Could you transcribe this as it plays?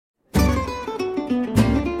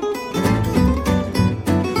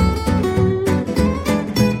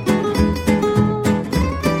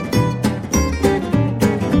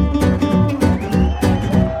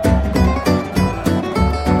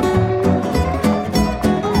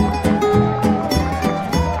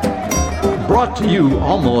brought to you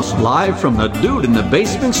almost live from the Dude in the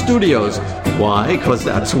Basement studios. Why? Because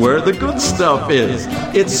that's where the good stuff is.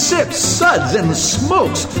 It's Sips, Suds, and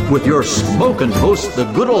Smokes with your smoking host, the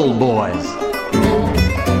good old boys.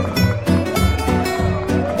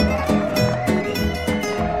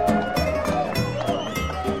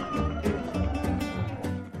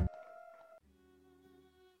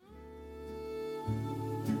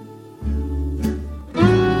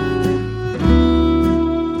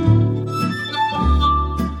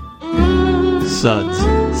 Suds,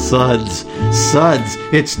 Suds, Suds.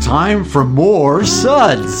 It's time for more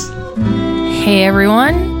Suds. Hey,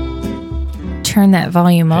 everyone. Turn that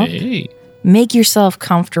volume up. Hey. Make yourself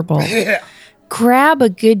comfortable. Yeah. Grab a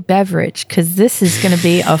good beverage, because this is going to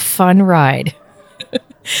be a fun ride.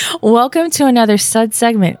 Welcome to another Sud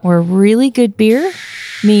segment where really good beer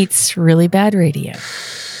meets really bad radio.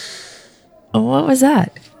 What was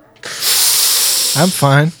that? I'm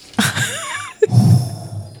fine.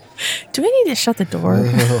 Do we need to shut the door?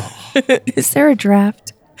 Is there a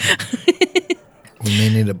draft? We may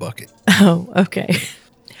need a bucket. Oh, okay.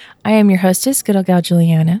 I am your hostess, good old gal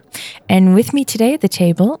Juliana. And with me today at the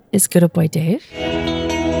table is good old boy Dave.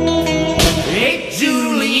 Hey,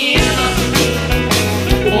 Juliana,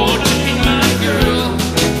 won't you be my girl?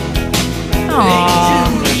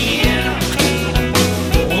 Aww. Hey, Juliana,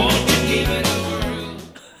 won't you give it a whirl?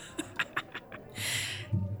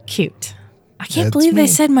 Cute. I can't That's believe me. they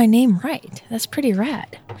said my name right. That's pretty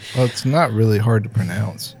rad. Well, it's not really hard to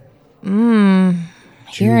pronounce.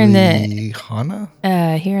 Here in the Juliana?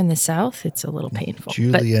 here in the South, it's a little painful.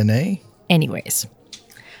 Juliana? But anyways,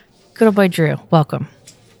 good old boy Drew, welcome.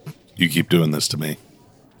 You keep doing this to me.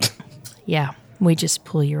 Yeah, we just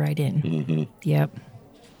pull you right in. Mm-hmm.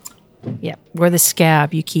 Yep. We're the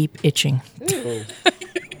scab you keep itching.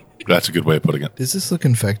 That's a good way of putting it. Does this look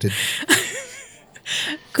infected?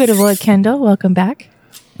 Good old boy Kendall, welcome back.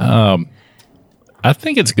 I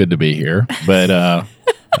think it's good to be here, but I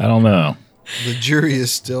don't know. The jury is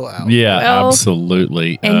still out. Yeah, Well,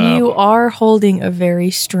 absolutely. And you are holding a very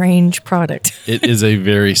strange product. It is a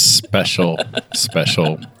very special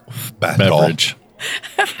beverage.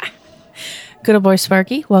 Good old boy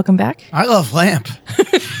Sparky, welcome back. I love lamp.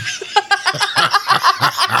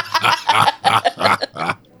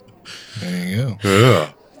 There you go.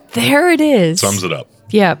 Yeah. There it is. Sums it up.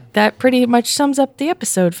 Yeah, that pretty much sums up the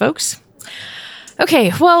episode, folks.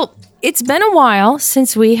 Okay, well, it's been a while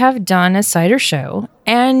since we have done a cider show,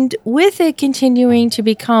 and with it continuing to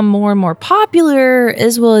become more and more popular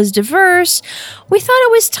as well as diverse, we thought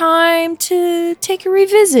it was time to take a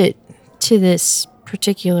revisit to this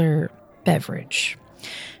particular beverage.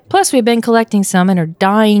 Plus, we've been collecting some and are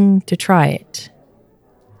dying to try it.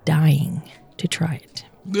 Dying to try it.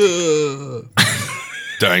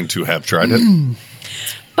 Dying to have tried it.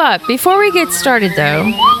 But before we get started, though,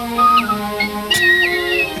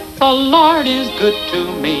 The Lord is good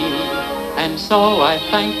to me, and so I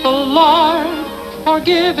thank the Lord for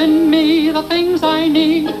giving me the things I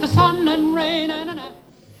need, the sun and rain and an apple.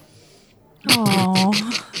 aww,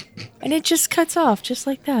 and it just cuts off just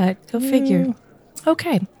like that. Go figure.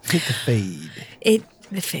 Okay. Hit the fade.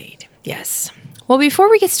 The fade, yes. Well, before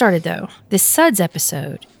we get started, though, this Suds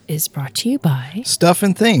episode is brought to you by... Stuff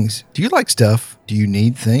and Things. Do you like stuff? Do you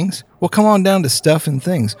need things? Well, come on down to Stuff and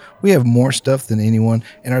Things. We have more stuff than anyone,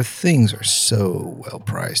 and our things are so well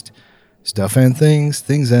priced. Stuff and Things,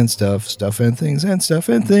 Things and Stuff, Stuff and Things and Stuff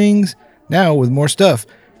and Things. Now with more stuff.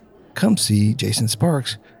 Come see Jason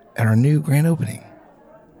Sparks at our new grand opening.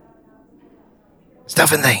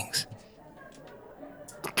 Stuff and Things.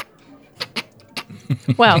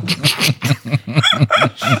 Well...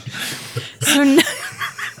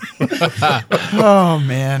 Oh,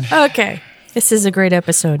 man. Okay. This is a great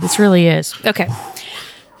episode. This really is. Okay.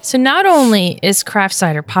 So not only is craft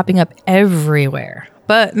cider popping up everywhere,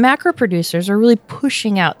 but macro producers are really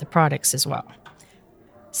pushing out the products as well.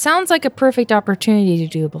 Sounds like a perfect opportunity to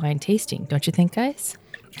do a blind tasting, don't you think, guys?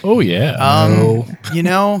 Oh, yeah. You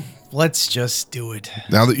know, let's just do it.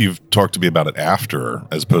 Now that you've talked to me about it after,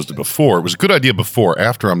 as opposed to before, it was a good idea before.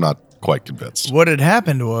 After, I'm not quite convinced. What had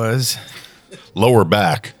happened was... Lower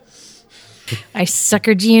back. I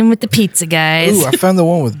suckered you in with the pizza, guys. Ooh, I found the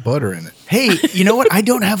one with butter in it. Hey, you know what? I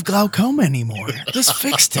don't have glaucoma anymore. This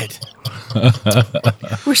fixed it.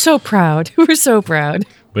 We're so proud. We're so proud.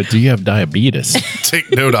 But do you have diabetes?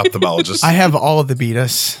 Take note, ophthalmologist. I have all of the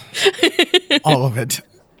betas. All of it.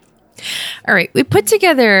 All right. We put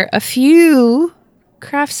together a few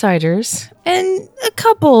craft ciders and a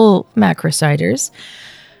couple macro ciders.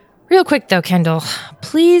 Real quick, though, Kendall,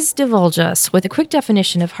 please divulge us with a quick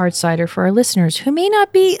definition of hard cider for our listeners who may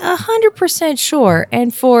not be 100% sure,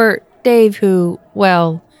 and for Dave, who,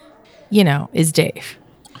 well, is Dave.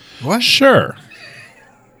 What? Sure.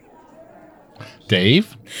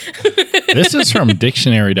 Dave, this is from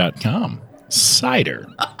dictionary.com. Cider.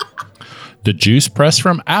 The juice pressed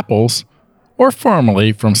from apples or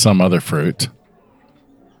formerly from some other fruit.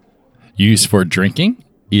 Used for drinking,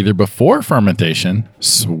 either before fermentation,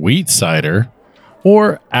 sweet cider,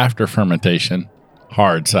 or after fermentation,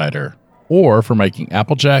 hard cider, or for making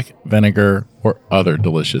applejack, vinegar, or other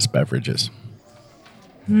delicious beverages.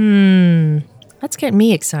 That's getting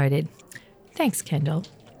me excited. Thanks, Kendall.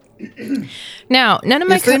 Now, none of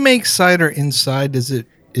my... If they make cider inside, is it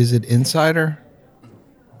insider?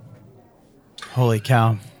 Holy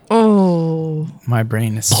cow. Oh. My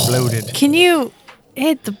brain exploded. Can you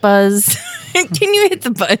hit the buzz? Can you hit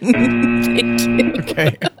the button? Thank you.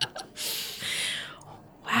 Okay.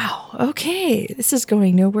 Wow. Okay. This is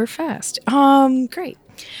going nowhere fast. Great.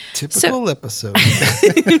 Typical episode.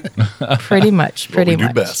 Pretty much. Pretty we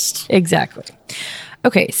much. do best. Exactly.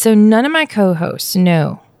 Okay. So none of my co-hosts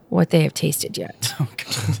know what they have tasted yet. Oh,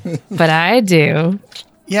 God. But I do.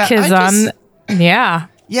 Yeah. Because yeah.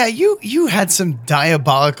 Yeah, you had some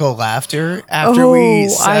diabolical laughter after we I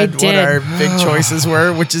said did. what our big choices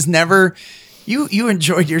were, which is never... You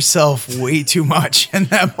enjoyed yourself way too much in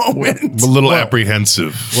that moment. A little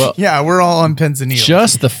apprehensive. Well, Yeah, we're all on pins and needles.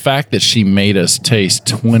 just the fact that she made us taste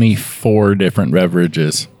 24 different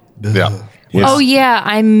beverages. Yeah. Oh yeah,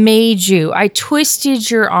 I made you. I twisted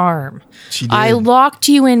your arm. She did. I locked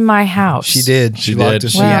you in my house. She did. She locked did.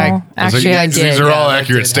 us Well, in. Yeah, actually, I These did. are all that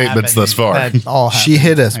accurate did statements happen. thus far. That all She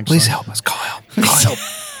happened, hit us. actually. Please help us. Call help. Call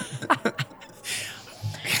help.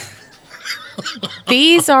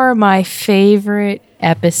 These are my favorite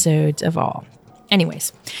episodes of all.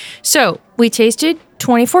 Anyways, so we tasted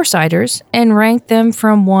 24 ciders and ranked them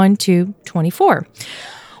from 1 to 24.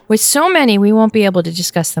 With so many, we won't be able to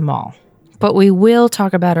discuss them all, but we will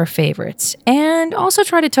talk about our favorites and also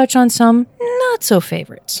try to touch on some not so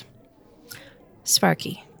favorites.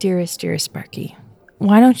 Sparky, dearest Sparky,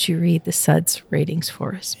 why don't you read the Suds ratings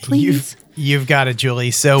for us, please? You've got it,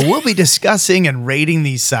 Julie. So we'll be discussing and rating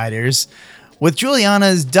these ciders with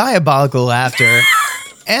Juliana's diabolical laughter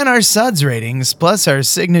and our Suds ratings, plus our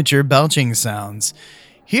signature belching sounds.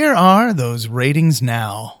 Here are those ratings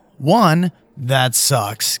now. 1, that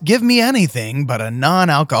sucks. Give me anything but a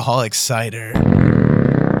non-alcoholic cider.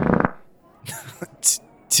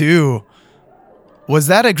 2, was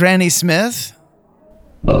that a Granny Smith?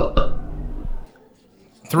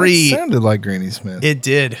 3, Sounded like Granny Smith. it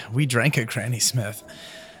did. We drank a Granny Smith.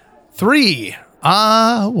 3,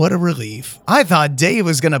 what a relief. I thought Dave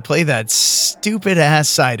was going to play that stupid ass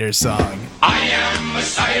cider song. I am a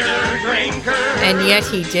cider drinker. And yet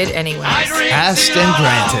he did anyways. I drink Asked it and all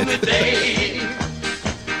granted. the day.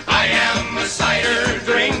 I am a cider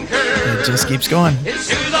drinker. It just keeps going. It's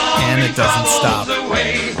too long And it doesn't stop. the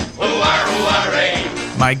way.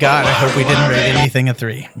 O-R-O-R-A. My God, I hope we didn't rate anything a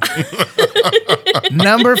 3.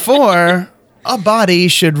 Number 4, a body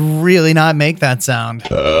should really not make that sound.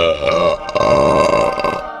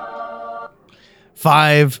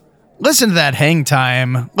 5, listen to that hang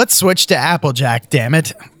time. Let's switch to Applejack, damn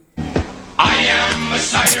it. I am a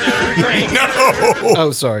cider drinker.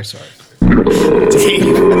 Oh, sorry.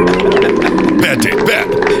 Bad Dave, bad.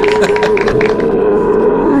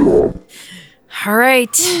 All right,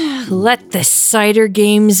 let the cider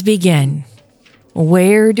games begin.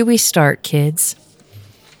 Where do we start, kids?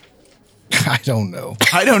 I don't know.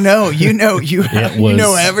 I don't know. You know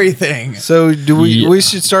everything. So do we? Yeah. We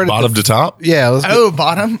should start at Bottom to top? Yeah. Let's go. Oh,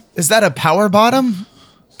 bottom? Is that a power bottom?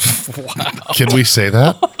 Can we say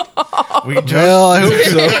that? Well, I hope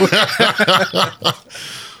so.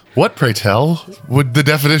 What, pray tell, would the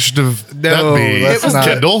definition of No, that be? let's not.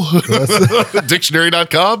 Kendall?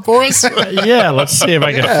 Dictionary.com for us? Yeah, let's see if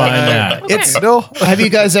I can find that. It's No. Have you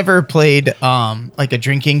guys ever played like a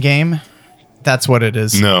drinking game? That's what it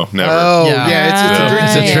is. No, never. Oh, Yeah. yeah. It's a drinking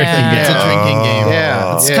It's a game. drinking game. It's a drinking game.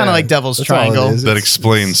 Yeah. It's yeah. kind of like Devil's That's all it Triangle. is. That It's-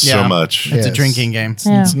 explains Yeah. so much. It's a Yes. drinking game.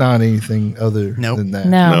 Yeah. It's not anything other Nope. than that.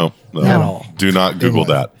 No. No, At all. Do not Google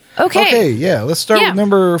Anyway. that. Okay. Okay, yeah. Let's start Yeah. with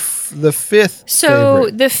number the 5th. So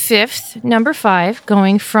favorite. the 5th, number 5,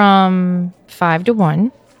 going from 5 to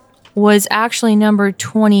 1, was actually number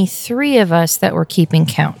 23 of us that were keeping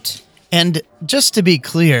count. And just to be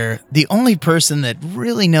clear, the only person that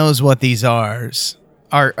really knows what these are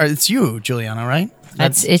it's you, Juliana, right?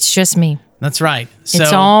 It's just me. That's right. So,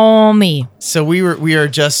 It's all me. so we are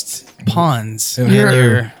just pawns in in her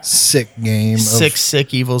your sick game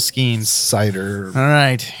sick evil of schemes. cider. All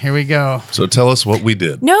right, here we go. So tell us what we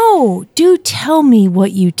did. No, do tell me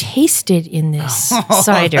what you tasted in this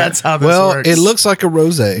cider. That's how this Well, works. it looks like a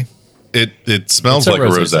rosé. It smells It's a like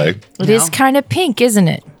a rosé. rosé, It is kind of pink, isn't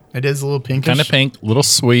it? It is a little pinkish. Kind of pink, little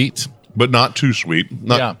sweet. but not too sweet.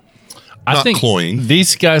 Not, Yeah. I not think cloying.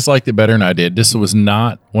 these guys liked it better than I did. This was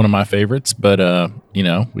not one of my favorites, but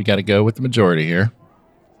we got to go with the majority here.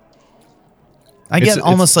 I get It's-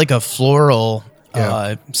 almost like a floral,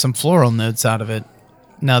 Yeah. some floral notes out of it.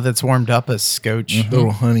 Now that's warmed up as scotch.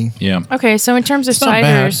 Little honey. Yeah. Okay, so in terms of It's not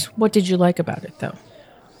bad. ciders, what did you like about it, though?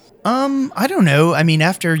 I don't know. I mean,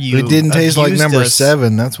 after you, It didn't taste like abused number us-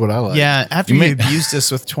 7. That's what I like. Yeah, after You you may- abused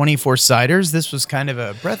us with 24 ciders, this was kind of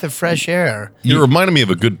a breath of fresh air. It reminded me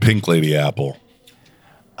of a good Pink Lady apple.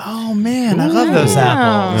 Oh man, I love those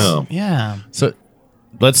apples. Yeah. So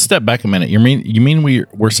let's step back a minute. You mean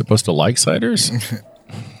we're supposed to like ciders?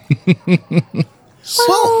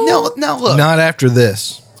 Well, no, look. Not after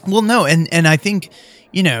this. Well, no, and I think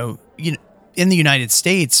you know in the United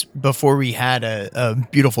States before we had a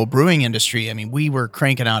beautiful brewing industry. I mean, we were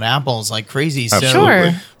cranking out apples like crazy. So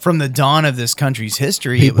Sure. from the dawn of this country's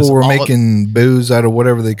history, it was People were all- making booze out of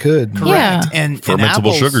whatever they could. correct, Yeah. and Fermentable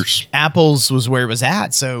apples, sugars. Apples was where it was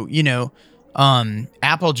at. So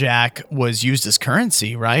Applejack was used as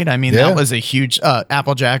currency, right? I mean, Yeah. that was a huge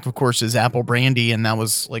Applejack, of course, is apple brandy, and that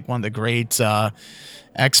was like one of the great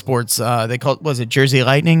exports. They called was it Jersey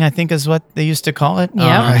Lightning? I think is what they used to call it.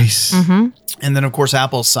 Yeah. Nice. And then, of course,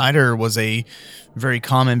 apple cider was a very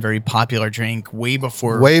common, very popular drink way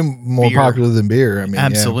before. Way more beer. popular than beer. I mean, yeah.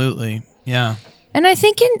 Absolutely. Yeah. And I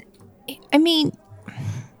think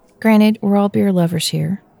granted, we're all beer lovers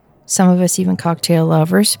here. Some of us even cocktail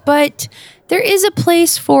lovers, but there is a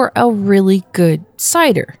place for a really good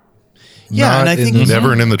cider. Yeah, Not and I in think the-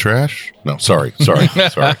 Never and in the trash? No, sorry. Sorry.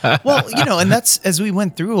 well, and that's as we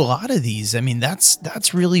went through a lot of these. I mean,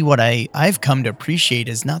 that's really what I've come to appreciate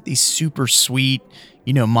is not these super sweet,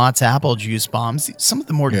 Mott's apple juice bombs. Some of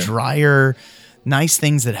the more drier, nice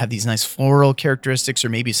things that have these nice floral characteristics, or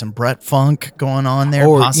maybe some Brett Funk going on there,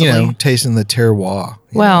 Or, possibly. tasting the terroir.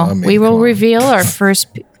 Well, we will come on. reveal our first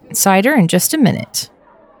cider in just a minute.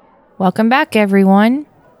 Welcome back, everyone.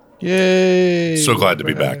 Yay. So glad to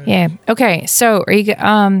be back. Yeah. Okay. So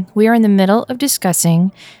we are in the middle of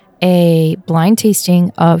discussing a blind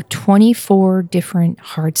tasting of 24 different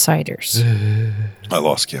hard ciders. I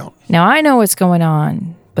lost count. Now I know what's going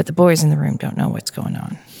on, but the boys in the room don't know what's going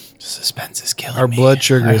on. Suspense is killing Our me. blood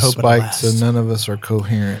sugar I is hope it'll spiked, so last. none of us are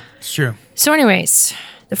coherent. It's true. So, anyways,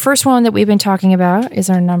 the first one that we've been talking about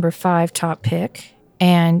is our number 5 top pick.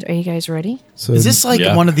 And are you guys ready? So Is this like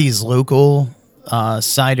Yeah. one of these local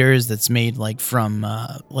ciders that's made like from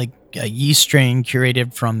like a yeast strain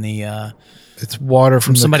curated from the it's water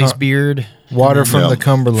from the somebody's cum- beard? Water from Yeah. the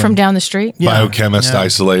Cumberland. From down the street? Biochemist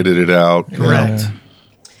isolated it out. Correct.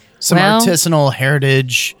 Some Well- artisanal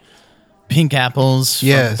heritage pink apples from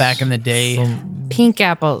Yes. back in the day. Pink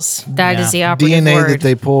apples. That is the operative DNA word. that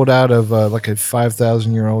they pulled out of like a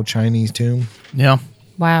 5,000-year-old Chinese tomb. Yeah.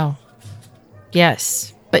 Wow.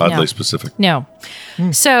 Yes. But Oddly no. specific. No.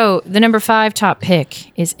 So the number 5 top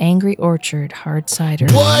pick is Angry Orchard Hard Cider.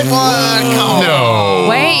 What? No.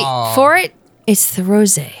 Wait for it. It's the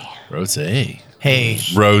rosé. Rosé. Hey,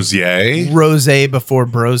 Rosier? rosé before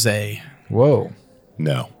brose. Whoa.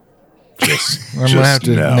 No. Just, I'm gonna have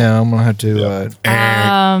to. no. I'm gonna have to. Yeah.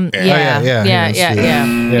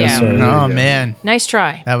 Yeah. Sorry. Oh man, Nice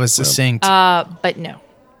try. that was succinct. But no.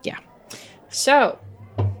 Yeah. So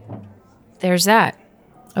there's that.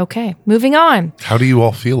 Okay. Moving on. How do you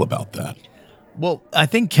all feel about that? Well, I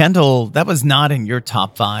think Kendall, that was not in your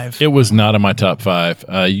top 5. It was not in my top 5.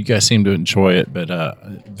 You guys seem to enjoy it, but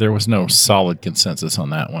there was no solid consensus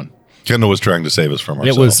on that one. Kendall was trying to save us from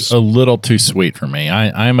ourselves. It was a little too sweet for me.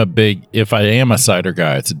 I'm a big, if I am a cider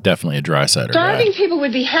guy, it's definitely a dry cider Starving guy. people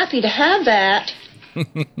would be happy to have that.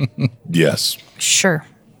 yes. Sure.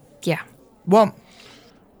 Yeah. Well,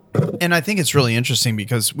 and I think it's really interesting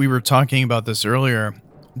because we were talking about this earlier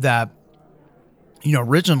that,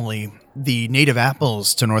 originally the native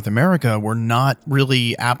apples to North America were not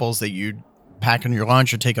really apples that you'd pack in your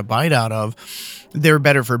lunch or take a bite out of. They were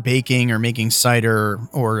better for baking or making cider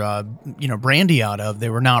or, brandy out of. They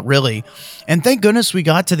were not really. And thank goodness we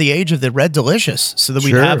got to the age of the Red Delicious so that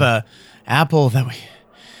we'd Sure. have a apple that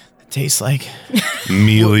tastes like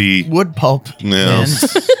Mealy. wood pulp Yeah. and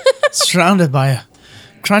surrounded by a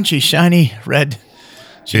crunchy, shiny red.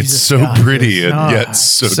 It's Jesus so God, pretty it's- and yet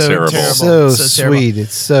so terrible. So, So terrible. sweet.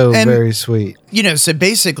 It's so And- very sweet. So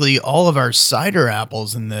basically, all of our cider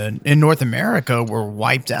apples in North America were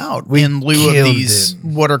wiped out in lieu of killed these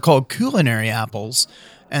them. what are called culinary apples,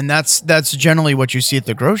 and that's generally what you see at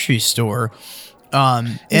the grocery store.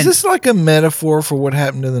 Is this like a metaphor for what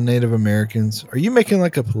happened to the Native Americans? Are you making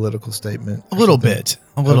like a political statement? A little bit.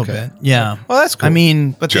 Yeah. Well, that's cool. I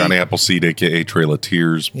mean, but Johnny Appleseed, aka Trail of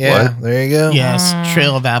Tears. Yeah, What? there you go. yes,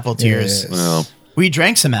 Trail of Apple Tears. Yes. Well, We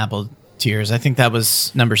drank some apple tears. I think that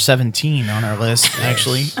was number 17 on our list,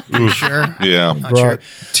 actually. Pretty sure. yeah. Not Brought sure.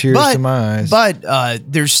 tears to my eyes. But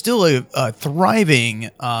there's still a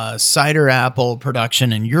thriving cider apple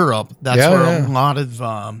production in Europe. That's Yeah, where yeah. a lot of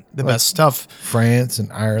the best stuff. France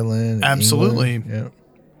and Ireland. And Absolutely. England.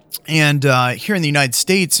 And here in the United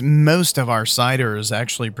States, most of our cider is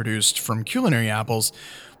actually produced from culinary apples,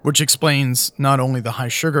 which explains not only the high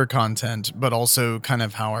sugar content, but also kind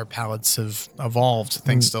of how our palates have evolved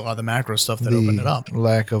thanks to a lot of the macro stuff that opened it up.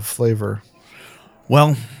 Lack of flavor.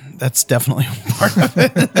 Well, that's definitely part of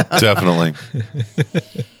it. Definitely.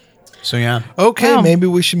 So, yeah. Okay, Wow. maybe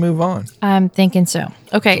we should move on. I'm thinking so.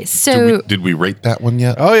 Okay, so Did we rate that one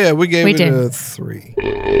yet? Oh yeah, we gave We it did. a 3.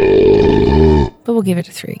 but we'll give it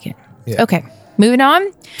a 3 again. Yeah. Okay, moving on.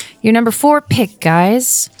 Your number 4 pick,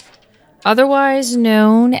 guys. Otherwise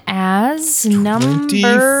known as number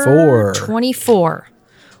 24. 24.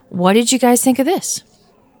 What did you guys think of this?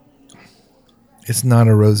 It's not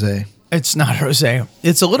a rosé. It's not rosé.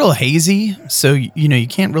 It's a little hazy, so you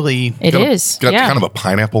can't really. It is. Got yeah. kind of a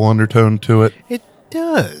pineapple undertone to it. It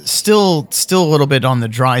does. Still a little bit on the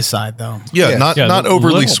dry side, though. Yeah, Yes. not Yeah, not little-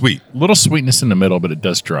 overly sweet. Little sweetness in the middle, but it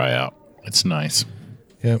does dry out. It's nice.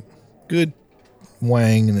 Yep. Good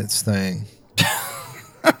wang in its thing.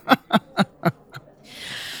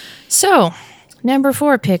 So, number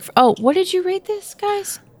 4 pick. Oh, what did you rate this,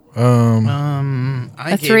 guys? I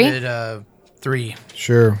A 3? gave it a 3.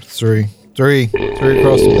 Sure. 3. 3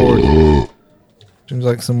 across the board. Seems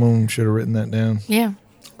like someone should have written that down. Yeah.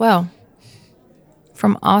 Well,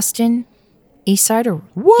 from Austin East Cider.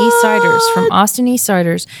 East Ciders. From Austin East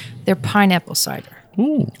Ciders. They're pineapple cider.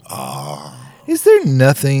 Is there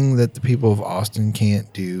nothing that the people of Austin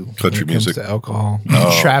can't do when Country it comes music. to alcohol?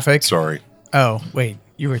 Traffic. Sorry. Oh, wait.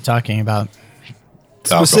 You were talking about.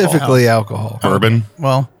 Specifically alcohol. Bourbon.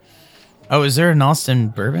 Well, is there an Austin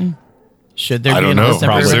bourbon? Should there I be don't an know. Austin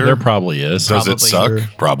Is bourbon? There probably is. Does it Probably. suck? Sure.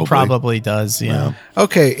 Probably. Probably does, yeah.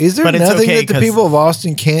 Okay, is there But it's nothing okay, that the 'cause- people of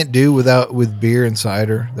Austin can't do with beer and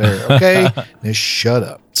cider? There, okay? Just shut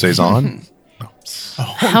up. Saison.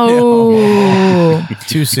 Oh.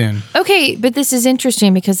 Too soon. Okay, but this is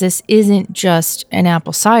interesting because this isn't just an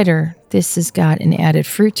apple cider. This has got an added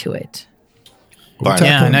fruit to it. Pineapple.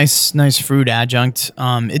 Yeah, nice fruit adjunct.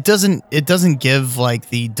 It doesn't give like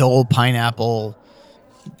the dull pineapple.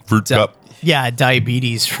 Fruit cup. Yeah,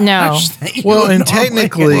 diabetes. No. rush that you Well, would and normally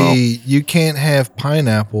technically, get. you can't have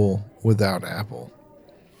pineapple without apple.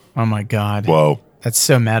 Oh my god. Whoa. That's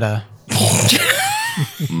so meta.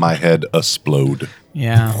 My head explode.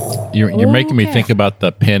 Yeah. You're making me Okay. think about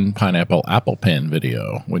the pen pineapple apple pen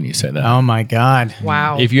video when you say that. Oh my god.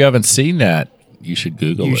 Wow. If you haven't seen that, you should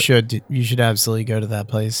Google You it. should absolutely go to that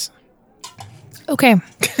place. Okay.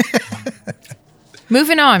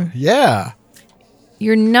 Moving on. Yeah.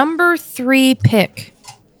 Your number 3 pick.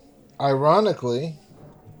 Ironically,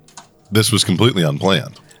 This was completely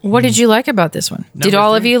unplanned. What did you like about this one? Did Number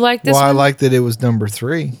all of 3? you like this I one? like that it was number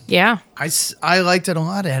 3. Yeah. I liked it a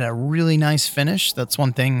lot. It had a really nice finish. That's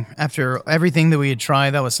one thing. After everything that we had tried,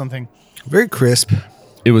 that was something. Very crisp.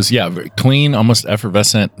 It was, very clean, almost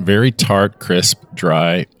effervescent, very tart, crisp,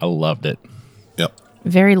 dry. I loved it. Yep.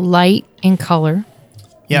 Very light in color.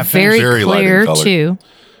 Yeah, Very, Very light in clear, color. too.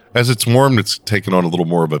 As it's warmed, it's taken on a little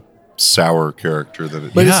more of a sour character than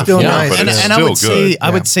it. But it's still Yeah. nice. But and, it's and still I would say good. I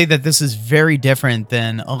would say that this is very different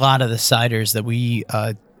than a lot of the ciders that we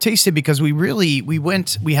tasted because we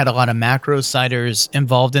had a lot of macro ciders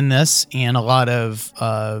involved in this and a lot of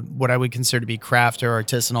what I would consider to be craft or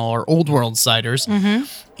artisanal or old world ciders.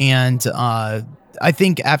 And I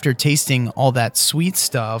think after tasting all that sweet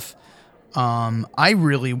stuff, I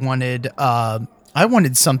really wanted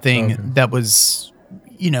something that was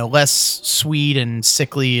less sweet and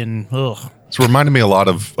sickly and ugh. It's reminded me a lot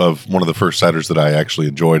of one of the first ciders that I actually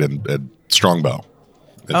enjoyed at Strongbow,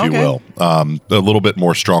 if you Okay. will. A little bit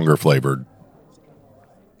more stronger flavored.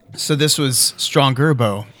 So this was stronger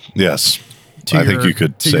bow. Yes. To I think your- you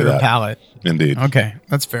could to say your that. palate. Indeed. Okay,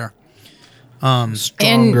 that's fair.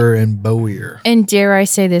 Stronger and bowier. And dare I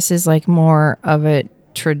say this is like more of a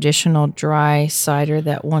traditional dry cider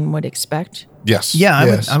that one would expect? Yes. Yeah,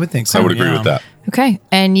 Yes. I would think so. I would agree yeah. with that. Okay.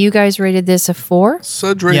 And you guys rated this a 4?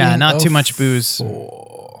 Sud rating Yeah, not of too much booze.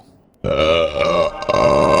 4.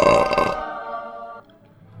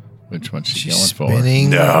 Which one's she She's going for? spinning.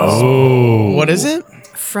 No. What is it?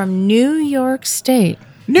 From New York State.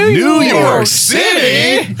 New York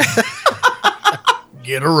City?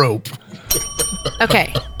 get a rope.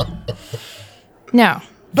 Okay. No.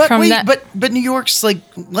 But From wait, that- but New York's like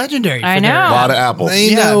legendary. I for their- know. A lot of apples.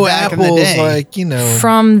 They Yeah, know back in the apples day. like,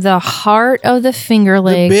 From the heart of the Finger the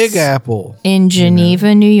Lakes big apple. in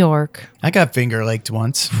Geneva, New York. I got Finger Laked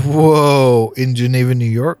once. Whoa, in Geneva, New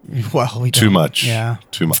York. Well, we Too don't- much. Yeah.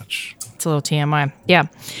 Too much. It's a little TMI. Yeah.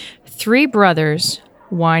 3 brothers,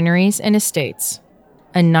 wineries, and estates.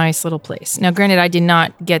 A nice little place. Now, granted, I did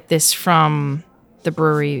not get this from the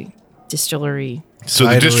brewery, distillery. So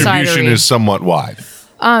the Cidery. distribution Cidery. is somewhat wide.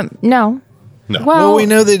 No. No. Well, Well, we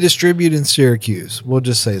know they distribute in Syracuse. We'll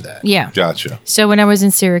just say that. Yeah. Gotcha. So when I was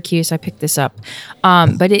in Syracuse, I picked this up.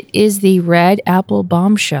 But it is the Red Apple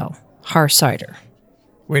Bombshell hard cider.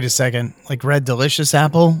 Wait a second. Like Red Delicious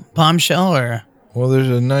Apple Bombshell or? Well, there's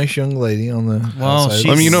a nice young lady on the Well, outside,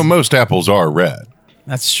 she's- I mean, most apples are red.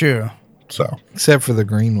 That's true. So, except for the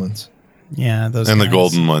green ones. Yeah, those and the kinds.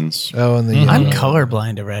 golden ones. Oh, and the I'm yellow.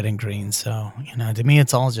 colorblind to red and green, so to me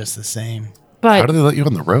it's all just the same. How do But they let you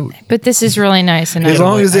on the road? this is really nice. And As I,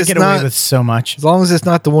 long as I it's get away not, with so much. as long as it's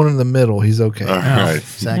not the one in the middle, he's okay. All right.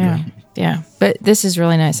 Exactly. yeah. Yeah. But this is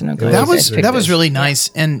really nice. And I'm glad That you was guys picked that was this. really nice,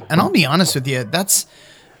 and I'll be honest with you. That's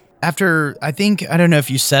after I don't know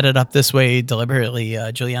if you set it up this way deliberately,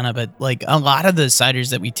 Juliana, but like a lot of the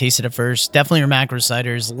ciders that we tasted at first, definitely your macro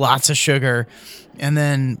ciders, lots of sugar, and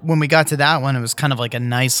then when we got to that one, it was kind of like a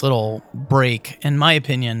nice little break, in my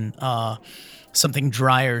opinion. Something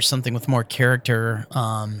drier, something with more character.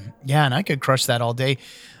 Yeah, and I could crush that all day.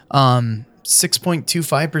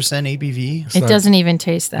 6.25% ABV. It doesn't even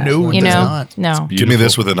taste that. No, it you does know? not. No. Give me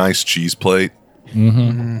this with a nice cheese plate.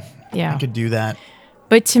 Yeah. I could do that.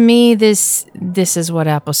 But to me, this is what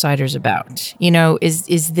apple cider's about.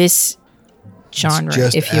 Is this genre,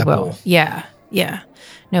 just if you will. apple. Yeah. Yeah.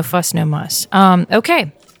 No fuss, no muss.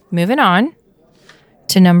 Okay. Moving on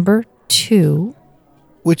to number 2.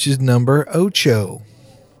 Which is number ocho.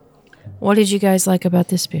 What did you guys like about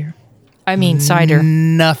this beer? I mean, cider.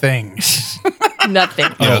 Nothing. Nothing.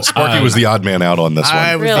 Yeah, Sparky was the odd man out on this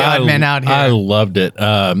I one. was the odd man out here. I loved it.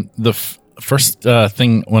 The first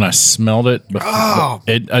thing when I smelled it,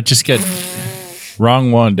 I just get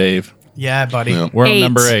wrong one, Dave. Yeah, buddy. Yeah. We're on 8.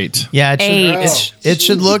 number 8. Yeah, it Eight. it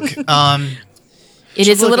should look. It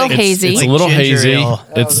is a little like hazy. It's like a little ginger hazy. ale.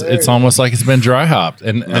 It's almost like it's been dry hopped.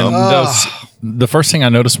 And those, the first thing I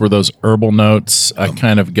noticed were those herbal notes. I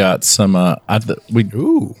kind of got some.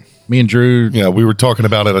 Me and Drew, Yeah, we were talking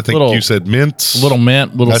about it. I think Little- you said mint. little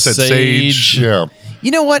mint, little I said sage. Yeah.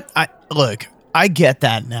 You know what? I get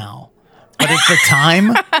that now, but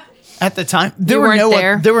at the time, there You were weren't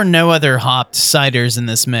there? there were no other hopped ciders in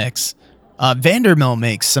this mix. Vandermill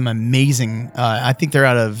makes some amazing. I think they're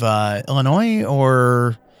out of Illinois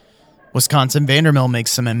or Wisconsin. Vandermill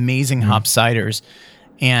makes some amazing hop ciders.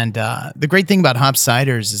 And the great thing about hop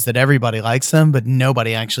ciders is that everybody likes them, but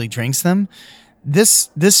nobody actually drinks them. This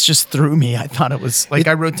just threw me. I thought it was like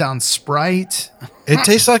I wrote down Sprite. It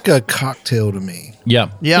tastes like a cocktail to me. Yeah.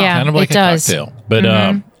 kind of like it a does. cocktail. But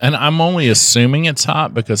and I'm only assuming it's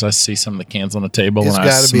hot because I see some of the cans on the table It's and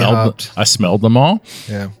gotta be hopped. I smelled them all.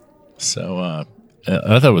 Yeah. So I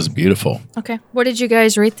thought it was beautiful. Okay. What did you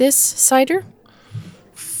guys rate this cider?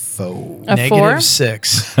 Faux. A 4?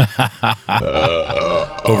 -6.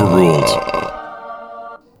 Overruled.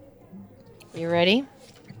 You ready?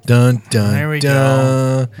 Dun dun. There we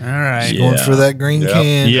dun. All right. Going for that green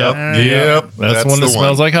can. Yep. Yep. That's the one that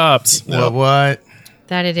smells like hops. What?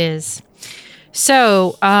 That it is.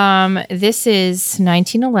 So, this is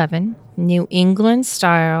 1911 New England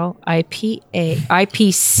style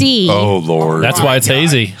IPC. Oh, Lord. That's why it's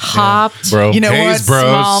hazy, hopped bro. You know Haze what? Bros.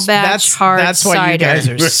 small batch hard That's why cider. you guys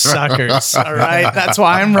are suckers. All right. That's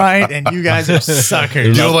why I'm right and you guys are suckers.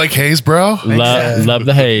 You don't like haze, bro? Love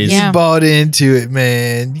the haze. Yeah. You bought into it,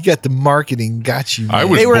 man. You got the marketing, got you. Man. I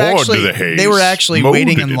was They were born actually to the haze. they were actually molded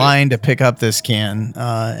waiting in it. line to pick up this can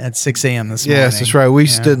at 6 a.m. this morning. Yes, that's right. We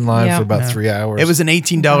stood in line Yeah. for about 3 hours. It was an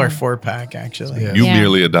 $18 4-pack actually. Yeah. You Yeah.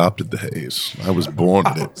 merely adopted the haze. I was born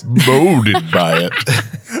in it, molded by it.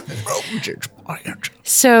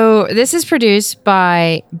 So, this is produced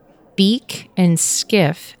by Beak and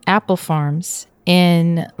Skiff Apple Farms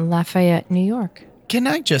in Lafayette, New York. Can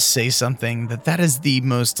I just say something that is the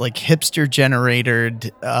most like hipster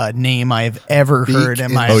generated name I've ever Beak heard in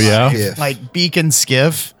and my Oh, life? yeah? Skiff. Like Beak and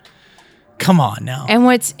Skiff. Come on now. And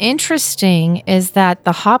what's interesting is that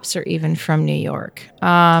the hops are even from New York.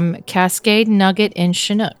 Cascade, Nugget, and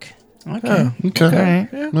Chinook. Okay. Okay.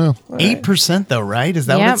 No. 8% though, right? Is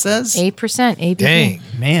that what Yep, it says? 8% ABV. Dang.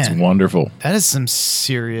 Man, Wonderful. that is some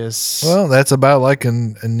serious. Well, that's about like a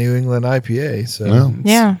New England IPA. So Well,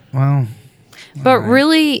 Yeah. Well, But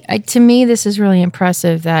really, to me, this is really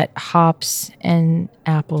impressive that hops and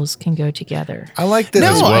apples can go together. I like that.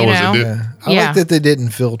 As well you as know. it did. Yeah. I Yeah. like that they didn't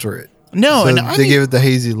filter it. No, So and they give it the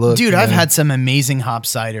hazy look. dude, you I've know? had some amazing hop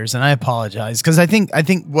ciders, and I apologize because I think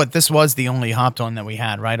what this was the only hopped one that we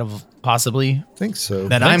had, right? Of possibly I think so.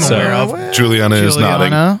 that I'm so. aware of. Juliana is nodding.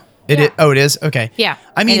 Juliana? Oh, it is? Okay. Yeah,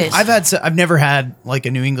 I mean, it is. I've never had like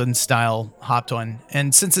a New England style hopped one.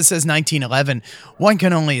 And since it says 1911, one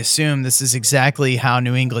can only assume this is exactly how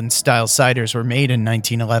New England style ciders were made in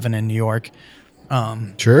 1911 in New York.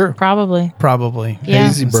 Sure. Probably. Probably. Yeah.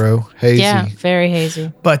 Hazy, bro. Hazy. Yeah, very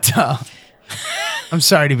hazy. But I'm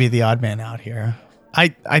sorry to be the odd man out here.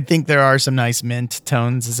 I think there are some nice mint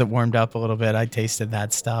tones as it warmed up a little bit. I tasted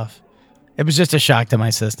that stuff. It was just a shock to my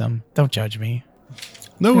system. Don't judge me.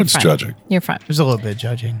 No one's fine. judging. You're fine. There's a little bit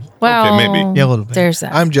judging. Well, maybe. Yeah, a little bit. There's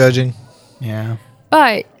that. I'm judging. Yeah.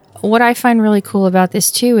 But what I find really cool about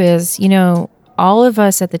this too is, all of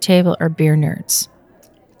us at the table are beer nerds.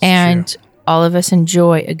 And all of us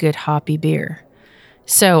enjoy a good hoppy beer.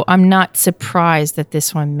 So I'm not surprised that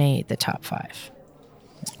this one made the top 5.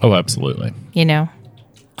 Oh, absolutely.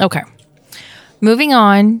 Okay. Moving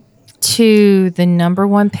on to the number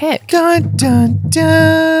 1 pick. Dun, dun,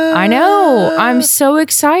 dun. I know. I'm so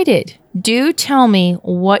excited. Do tell me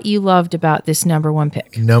what you loved about this number 1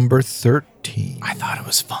 pick. Number 13. I thought it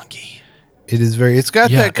was funky. It is very, it's got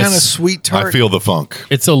Yeah, that kind of it's- sweet tart. I feel the funk.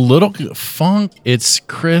 It's a little funk. It's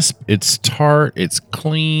crisp. It's tart. It's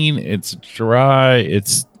clean. It's dry.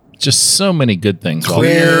 It's just so many good things. all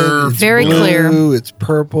Red, together. it's Very blue, clear. It's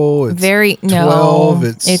purple. It's Very, 12. no.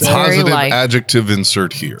 It's It's very Positive light. adjective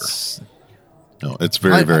insert here. No, it's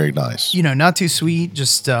very, very nice. Not too sweet,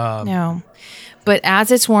 just No. But as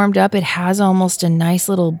it's warmed up, it has almost a nice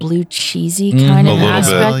little blue cheesy kind A of little bit,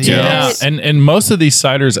 aspect to yeah. it. And most of these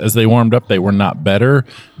ciders, as they warmed up, they were not better.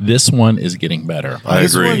 This one is getting better. I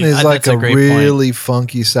This agree. one is like That's a a great point. really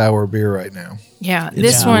funky sour beer right now. Yeah, It's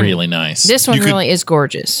this one really nice. This one You could- really is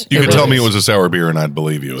gorgeous. You It could tell really me it is. was a sour beer, and I'd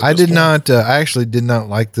believe you. at I this did point. not, I actually did not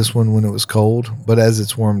like this one when it was cold, but as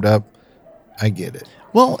it's warmed up, I get it.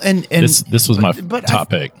 well, and this was my but top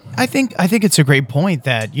pick. I think it's a great point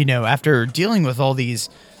that after dealing with all these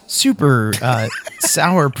super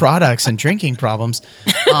sour products and drinking problems,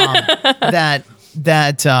 that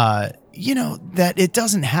it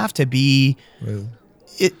doesn't have to be.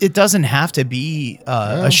 It doesn't have to be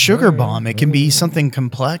a sugar bomb. It can be something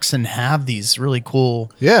complex and have these really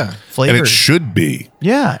cool Yeah. flavors. And it should be.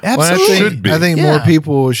 Yeah, Well, absolutely. Should be. I think Yeah. more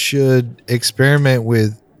people should experiment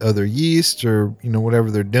with other yeast or,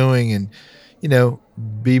 whatever they're doing and,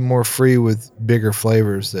 be more free with bigger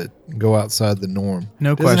flavors that go outside the norm.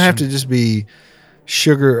 No It doesn't have question. to just be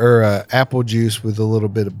sugar or apple juice with a little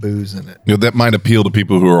bit of booze in it. That might appeal to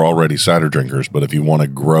people who are already cider drinkers, but if you want to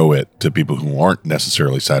grow it to people who aren't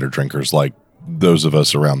necessarily cider drinkers, like those of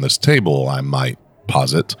us around this table, I might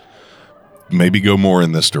posit, maybe go more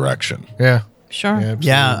in this direction. Yeah. Sure. absolutely.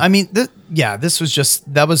 Yeah, I mean, that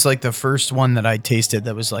was like the first one that I tasted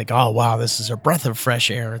that was like, oh wow, this is a breath of fresh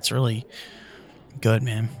air. It's really good,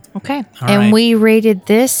 man. Okay. All and right. we rated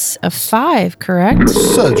this a 5, correct?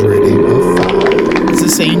 Suds rating of 5. Is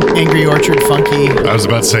this Angry Orchard funky? I was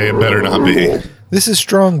about to say it better not be. This is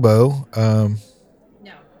Strongbow. No.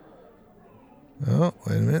 Oh,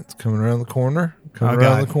 wait a minute. It's coming around the corner. Coming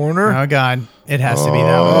around the corner. Oh god, it has to be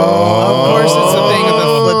that one. Of course, it's the thing with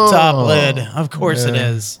the flip top lid. Of course, it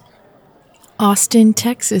is. Austin,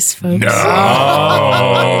 Texas, folks.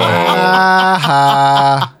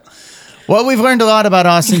 Well, we've learned a lot about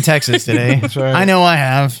Austin, Texas today. right. I know I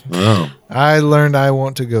have. Oh. I learned I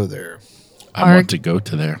want to go there. I want to go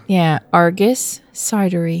to there. Yeah, Argus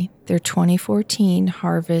Cidery, their 2014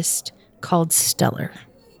 harvest called Stellar.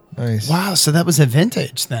 Nice. Wow, so that was a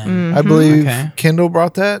vintage then. I believe Okay. Kendall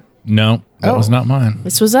brought that. No, that was not mine.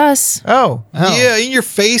 This was us. Oh, yeah, in your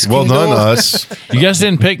face. Well Kendall. done, us. You guys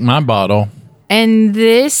didn't pick my bottle. And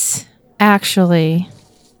this actually,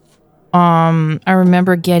 I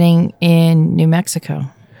remember getting in New Mexico.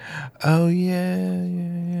 Oh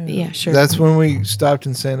yeah. Yeah, sure. That's when we stopped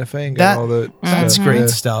in Santa Fe and got That- all that. That's stuff. great Yeah.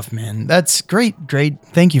 stuff, man. That's great.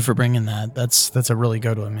 Thank you for bringing that. That's a really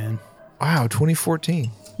good one, man. Wow,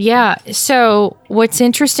 2014. Yeah. So what's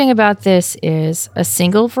interesting about this is a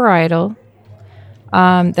single varietal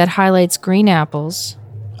that highlights green apples.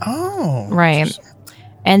 Oh, Right.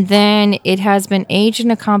 And then it has been aged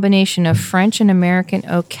in a combination of French and American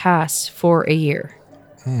oak casks for a year.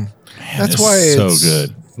 That's it's why so it's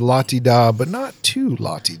good. la-ti-da, but not too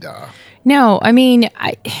la-ti-da. No, I mean,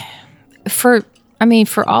 for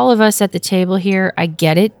all of us at the table here, I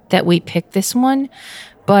get it that we picked this one,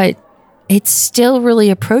 but It's still really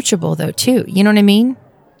approachable, though, too. You know what I mean?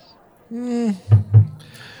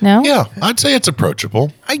 No? Yeah, I'd say it's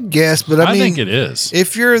approachable. I guess, but I mean, think it is.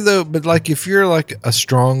 If you're if you're like a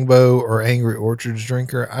Strongbow or Angry Orchards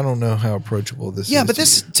drinker, I don't know how approachable this is. Yeah, but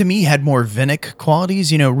this to me had more Vinic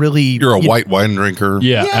qualities. Really, You're a white wine drinker.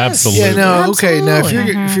 Yeah, Yes. absolutely. Yeah, no, okay. Now, if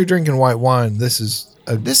Absolutely. you're drinking white wine, this is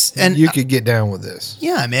and you could get down with this.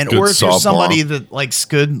 Yeah, man. Good Or if you're Sauv somebody Blanc. that likes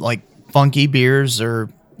good, like funky beers, or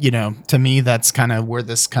to me, that's kind of where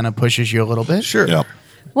this kind of pushes you a little bit. Sure. Yeah.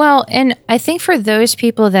 Well, and I think for those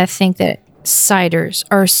people that think that ciders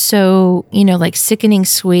are so, like sickening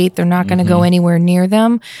sweet, they're not going to go anywhere near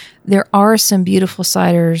them. There are some beautiful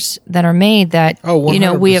ciders that are made that, Oh, we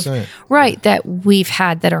have, 100%. right, that we've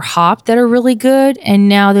had that are hopped that are really good. And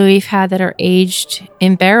now that we've had that are aged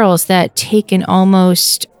in barrels that take an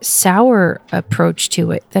almost sour approach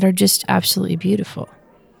to it that are just absolutely beautiful.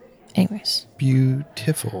 Anyways,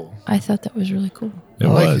 Beautiful. I thought that was really cool. It I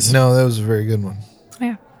like was. No, that was a very good one.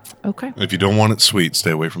 Yeah. Okay. If you don't want it sweet, stay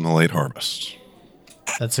away from the late harvest.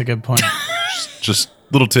 That's a good point. Just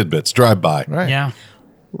little tidbits. Drive by. Right. Yeah.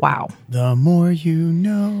 Wow. The more you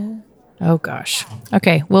know. Oh, gosh.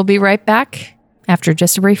 Okay, we'll be right back after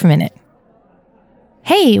just a brief minute.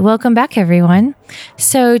 Hey, welcome back, everyone.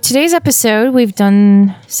 So today's episode, we've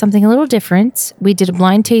done something a little different. We did a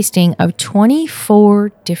blind tasting of 24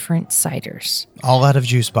 different ciders. All out of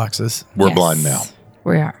juice boxes. We're Yes, blind now.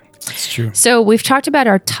 We are. It's true. So we've talked about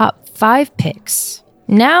our top 5 picks.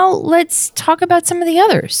 Now let's talk about some of the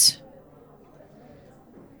others.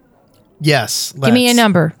 Yes. Give me a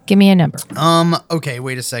number. Give me a number. Okay,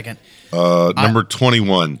 wait a second. Number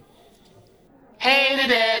 21.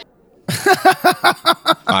 Hated it.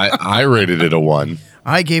 I rated it a 1.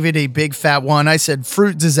 I gave it a big fat one. I said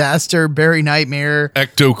fruit disaster, berry nightmare.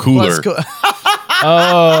 Ecto Let's Cooler. go.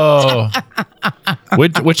 Oh.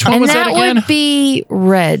 Which one And was that that again? would be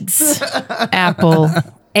Red's apple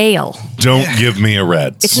ale. Don't give me a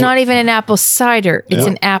red. It's not even an apple cider. It's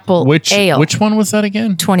an apple Which ale. which one was that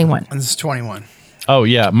again? 21. This is 21. Oh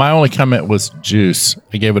yeah, my only comment was juice.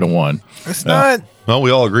 I gave it a 1. It's not. Well,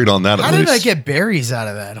 we all agreed on that at How least. did I get berries out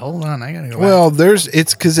of that? Hold on, I gotta go. Well,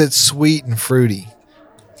 it's because it's sweet and fruity,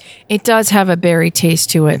 It does have a berry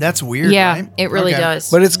taste to it. That's weird. Yeah, right? it really Okay. does.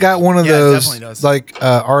 but it's got one of Yeah, it those definitely does. like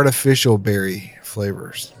artificial berry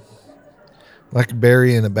flavors, like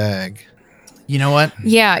berry in a bag. You know what?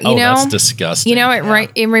 yeah, you Oh, know, that's disgusting.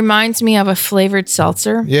 it reminds me of a flavored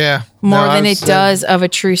seltzer Yeah, more No, than I it said- does of a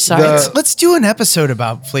true cider. Let's do an episode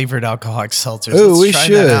about flavored alcoholic seltzers. Ooh, Let's we try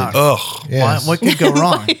should. That out. Ugh. Yes. What could go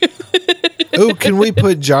wrong? Oh, can we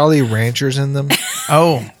put Jolly Ranchers in them?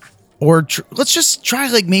 Oh, or let's just try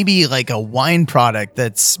maybe a wine product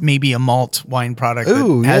that's maybe a malt wine product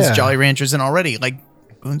Ooh, that has yeah. Jolly Ranchers in already, like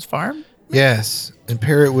Boone's Farm. Yes, and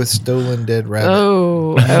pair it with Stolen Dead Rabbit.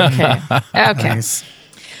 Oh, okay. Okay. Nice.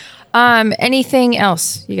 Anything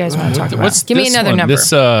else you guys want to talk about? Give me this another one? number. This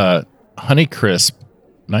Honeycrisp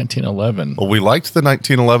 1911. Well, we liked the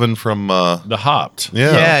 1911 from, The hopped.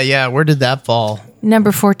 Yeah. Where did that fall?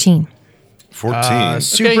 Number 14. 14.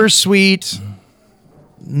 Super sweet,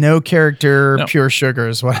 no character, No. pure sugar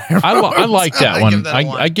is what I wrote. I like that I one. give that a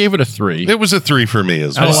 1. I gave it a 3. It was a 3 for me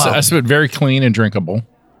as I well. I said very clean and drinkable.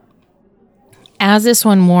 As this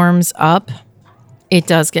one warms up, it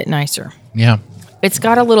does get nicer. Yeah. It's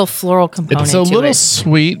got a little floral component It's a to little it.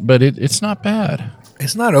 sweet, but it's not bad.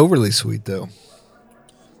 It's not overly sweet though,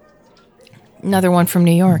 Another one from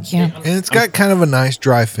New York, yeah. and it's got kind of a nice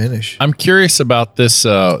dry finish. I'm curious about this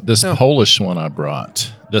Polish one I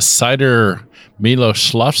brought. The Cider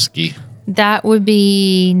Miloslavski, That would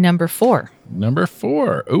be number 4. number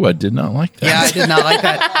 4. Ooh, I did not like that. Yeah, I did not like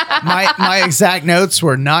that. My exact notes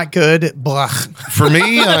were not good. Blah. For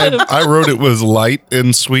me, I wrote it was light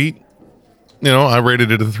and sweet. I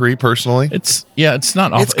rated it a 3 personally. It's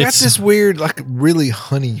not awful. It's got this weird, like really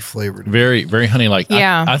honey flavored. very, very honey like.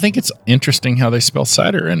 Yeah. I think it's interesting how they spell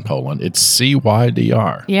cider in Poland. It's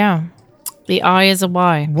CYDR. Yeah. The I is a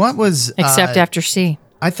Y, What was except after C.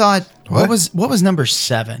 I thought What? what was number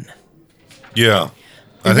 7? Yeah.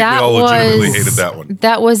 I think we all legitimately hated that one.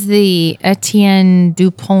 That was the Etienne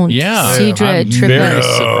Dupont Yeah. Cidre I'm Triple. very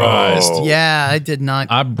surprised. Yeah, I did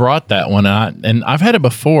not. I brought that one out, and I've had it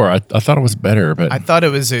before. I thought it was better, but I thought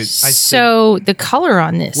it was So the color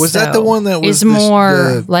on this Was that though, the one that was is the-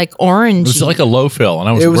 more the- like orange? it was like a low fill, and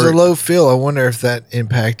I was It was a worried. low fill. I wonder if that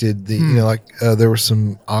impacted the, there was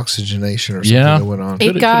some oxygenation or something Yeah. that went on. it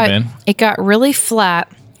could've got been. it got really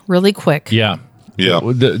flat, really quick. Yeah, Yeah.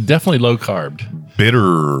 definitely low carb.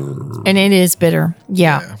 Bitter. And it is bitter.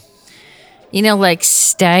 Yeah. Like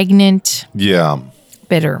stagnant, Yeah.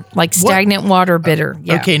 bitter, like stagnant water bitter.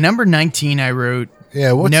 Yeah. Okay, number 19, I wrote,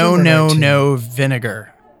 Yeah, what's no, number no, 19? no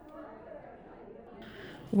vinegar.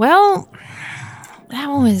 Well, that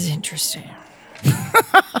one was interesting.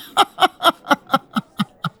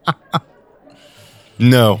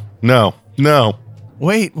 No.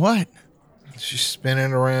 Wait, what? She's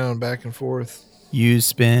spinning around back and forth. You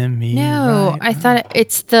spin me. No, right. I thought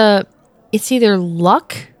it's either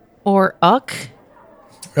luck or uck.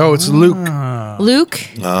 Oh, it's Luke. Luke.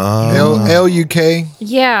 L-U-K.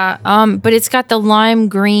 Yeah. But it's got the lime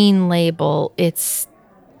green label. It's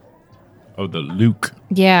Oh, the Luke.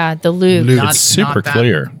 the Luke. Luke. It's super that-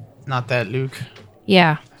 clear. Not that, Luke.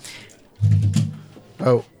 Yeah.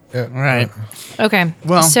 Oh, yeah. All right. Okay.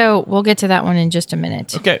 Well- so we'll get to that one in just a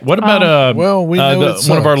minute. Okay, what about well, we know it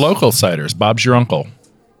one of our sucks. local ciders, Bob's Your Uncle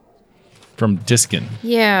from Diskin.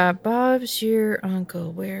 Yeah, Bob's your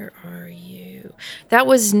uncle. Where are you? That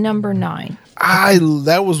was number 9.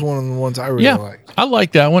 That was one of the ones I really liked. I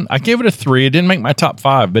like that one. I gave it a 3. It didn't make my top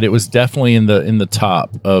 5, but it was definitely in the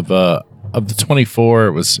top of the 24.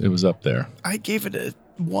 It was up there. I gave it a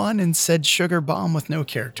 1 and said sugar bomb with no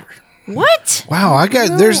character. What? Wow,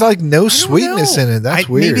 there's like no sweetness in it. That's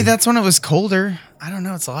weird. Maybe that's when it was colder. I don't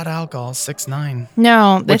know. It's a lot of alcohol. 6.9.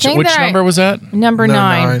 No, the Which thing number was that? number No,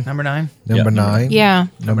 9. Number 9. Number Yeah. 9. Yeah,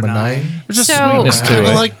 Number 9. There's a So- sweetness I to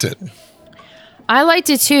it. liked it. I liked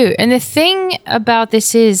it too. And the thing about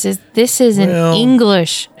this is this is an Well-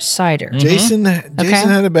 English cider. Jason Okay.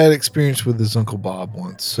 had a bad experience with his Uncle Bob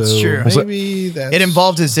once. So It's true. maybe that's... It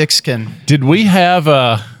involved his dick skin. Did we have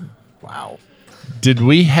Wow. Did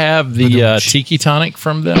we have the tiki tonic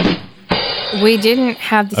from them? We didn't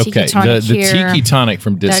have the tiki Okay, tonic the here. tiki tonic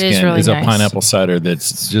from That is Diskin really is a nice. pineapple cider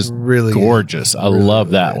that's just really gorgeous. I love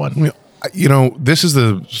that one. You know, this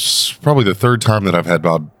is probably the third time that I've had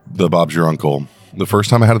Bob's Your Uncle. The first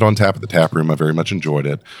time I had it on tap at the tap room, I very much enjoyed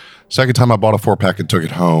it. Second time I bought a 4-pack and took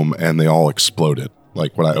it home, and they all exploded.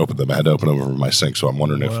 Like when I opened them, I had to open them over my sink. So I'm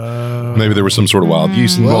wondering if maybe there was some sort of wild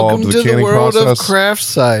yeast involved Welcome with to the the canning world process. of craft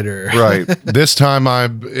cider. Right. This time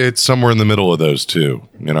it's somewhere in the middle of those two.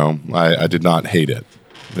 You know, I did not hate it.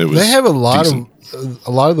 It was They have a lot decent.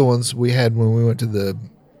 of the ones we had when we went to the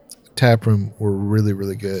tap room were really,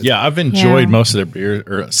 really good. Yeah, I've enjoyed Yeah. most of their beer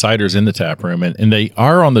or ciders in the tap room, and they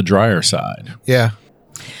are on the drier side. Yeah.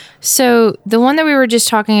 So the one that we were just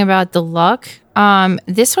talking about, the Luck,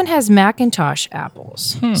 this one has Macintosh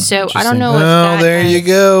apples. So I don't know. If Oh, that there you has-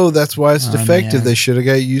 go. That's why it's defective. man. They should have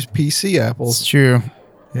got used PC It's apples. true.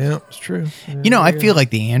 Yeah, it's true. You know, I feel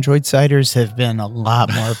like the Android ciders have been a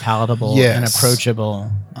lot more palatable Yes. and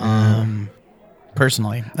approachable.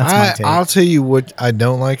 Personally, that's my take. I'll tell you what I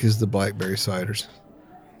don't like is the blackberry ciders.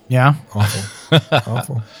 Yeah. Awful.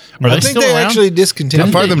 Awful. Are I they think still they around? actually I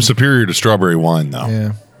discontinued. find them superior to strawberry wine, though.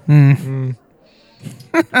 Yeah.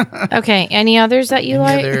 Okay. Any others that you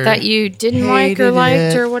like other that you didn't like or hated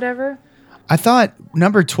liked it. or whatever? I thought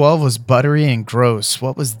number 12 was buttery and gross.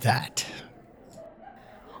 What was that?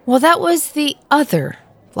 Well, that was the other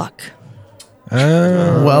Luck.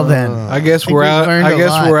 Well, then. I guess think we're we've out. learned I a guess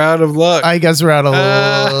lot. we're out of luck. I guess we're out of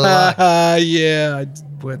luck. Yeah,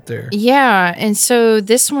 I went there. Yeah, and so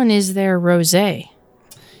this one is their rosé.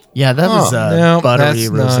 Yeah, that was No, buttery that's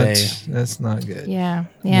rosé. not. That's not good. Yeah.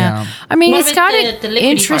 Yeah. I mean, What it's is got the an liquidy part? Can you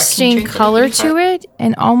interesting drink the color liquidy to part? it,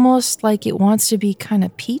 and almost like it wants to be kind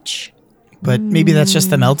of peach. But maybe that's just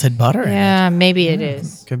the melted butter. in it. Yeah, maybe it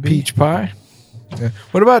is. Could be. Peach pie. Yeah.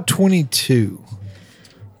 What about 22?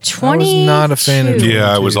 20. not a fan of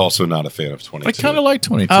Yeah, I was also not a fan of 22. I kind of like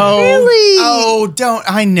 22. Oh, really? Oh, don't.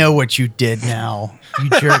 I know what you did now. You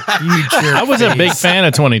jerk. You jerk. I was a big face. fan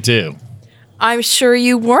of 22. I'm sure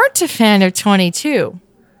you weren't a fan of 22.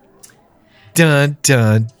 Dun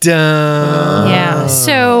dun dun. Yeah.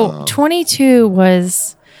 So 22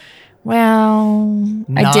 was, well,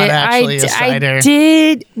 Not actually a cider. I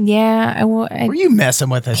did. Yeah. I Were you messing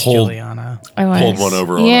with us, Pulled- Juliana? was. pulled one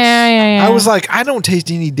over on us? Yeah. I was like, I don't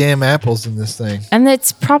taste any damn apples in this thing. And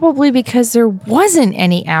that's probably because there wasn't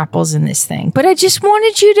any apples in this thing. But I just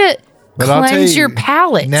wanted you to But I'll tell cleanse you, your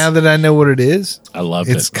palate. Now that I know what it is, I loved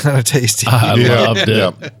it's it. kind of tasty. I loved it.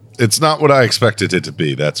 Yeah. It's not what I expected it to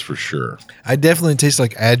be, that's for sure. I definitely taste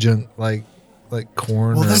like adjunct, like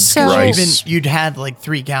corn. Well, or that's So- good. Rice. You'd had like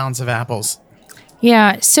 3 gallons of apples.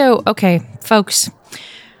 Yeah. So, okay, folks,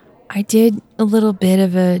 I did a little bit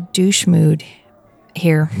of a douche mood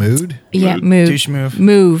here. mood. Yeah, move. Douche move.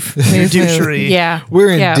 Move. Douchery. Yeah. We're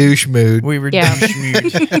in yeah. douche mood. We were Yeah. douche mood.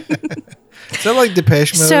 Is that like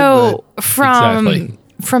Depeche Mode? So from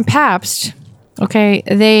Exactly. Pabst, okay,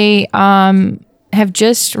 they have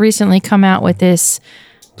just recently come out with this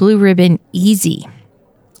Blue Ribbon Easy.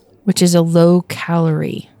 which is a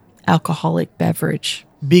low-calorie alcoholic beverage.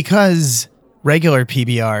 Because regular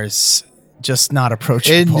PBR's just not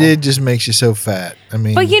approachable. It just makes you so fat. I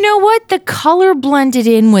mean, But you know what? The color blended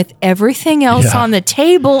in with everything else on the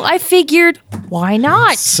table. I figured, why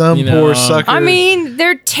not? some poor sucker. I mean,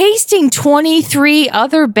 they're tasting 23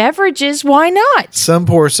 other beverages. Why not? some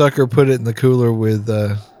poor sucker put it in the cooler with.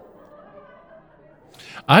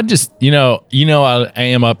 I just, I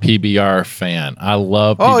am a PBR fan. I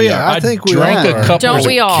love PBR. Oh, yeah, I think we drank all a are. couple. Don't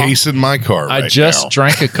we all? Case in my car. I right just now.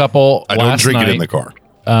 drank a couple. I don't last drink night, it in the car.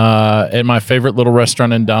 At my favorite little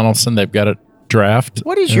restaurant in Donaldson. They've got a draft.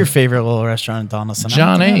 What is your favorite little restaurant in Donaldson?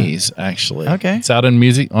 John A's, actually. Okay. It's out on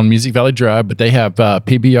Music Valley Drive, but they have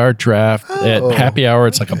PBR draft at happy hour.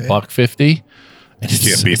 It's like $1.50. And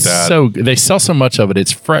Can't beat that. So they sell so much of it.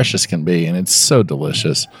 It's fresh as can be, and it's so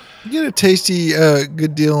delicious. You get a tasty,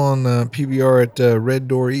 good deal on PBR at Red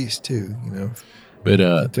Door East too. But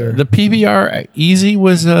there. the PBR Easy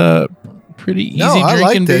was a pretty easy No, I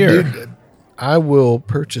like drinking that, beer. dude. I will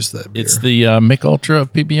purchase that beer. It's the Mick Ultra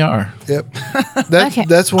of PBR. Yep.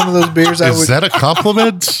 That's one of those beers I Is would. that a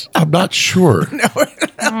compliment? I'm not sure.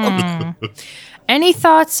 Any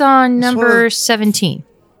thoughts on number 17?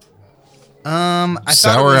 I thought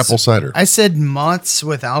Sour it was- apple cider. I said Mott's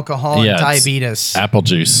with alcohol Yeah, and it's diabetes. Apple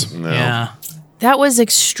juice. Yeah. That was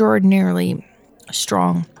extraordinarily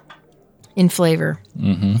strong in flavor.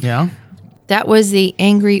 Yeah. That was the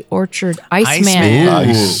Angry Orchard Iceman.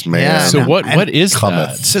 Ice, man. Yeah. So no, what is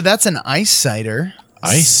cometh. that? So that's an ice cider.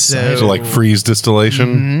 Ice cider. So like freeze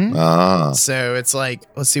distillation. So it's like,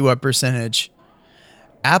 let's see what percentage.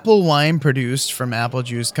 Apple wine produced from apple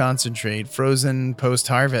juice concentrate, frozen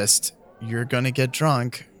post-harvest. You're gonna get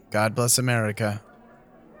drunk. God bless America.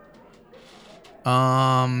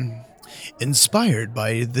 Inspired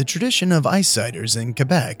by the tradition of ice ciders in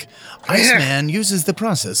Quebec, Iceman uses the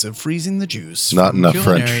process of freezing the juice Not from enough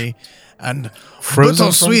culinary and Frozen bitter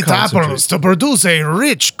from sweet concentrate. apples to produce a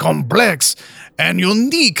rich, complex, and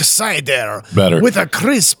unique cider Better. with a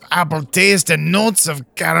crisp apple taste and notes of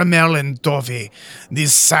caramel and toffee.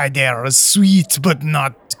 This cider is sweet but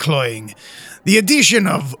not cloying. The addition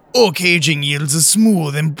of oak aging yields a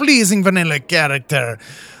smooth and pleasing vanilla character.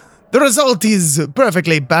 The result is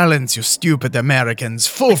perfectly balanced, you stupid Americans.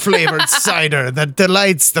 Full-flavored cider that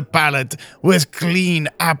delights the palate with clean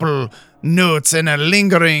apple notes and a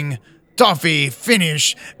lingering toffee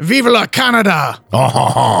finish. Vive la Canada!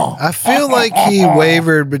 I feel like he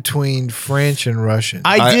wavered between French and Russian.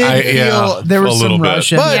 I did feel there was a little some bit.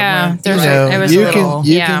 Russian. But, Yeah, that there's went- it was you a little,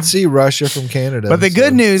 can you can see Russia from Canada. But the so-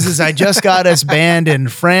 good news is I just got us banned in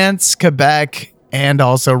France, Quebec, and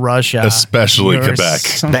also Russia. Especially You're Quebec.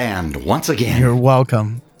 Banned once again. You're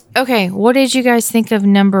welcome. Okay, what did you guys think of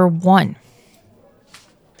number 1?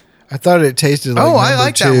 I thought it tasted like. Oh, I number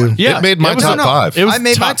like that 2. one. Yeah, it made my top five. It was I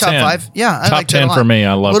made my top top 10. 5. Yeah, I Top liked it a 10 lot. for me.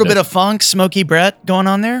 I loved a little it. bit of funk, Smoky Brett going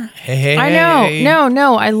on there. Hey, I know.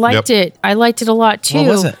 No, I liked it. I liked it a lot too. What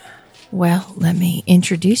was it? Well, let me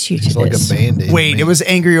introduce you to It's like a this. band-aid. Wait, it was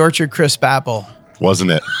Angry Orchard Crisp Apple.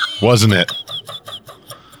 Wasn't it? Wasn't it?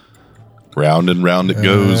 Round and round it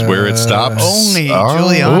goes where it stops. Only Oh.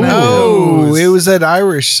 Juliana. Oh, it was that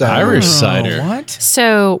Irish side. Irish cider. What?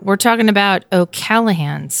 So we're talking about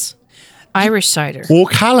O'Callahan's Irish cider.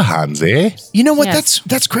 O'Callahan's, eh? You know what? Yes.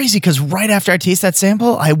 That's crazy because right after I taste that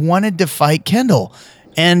sample, I wanted to fight Kendall.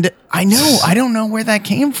 And I don't know where that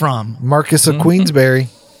came from. Marcus of Queensberry.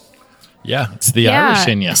 Yeah, it's the Irish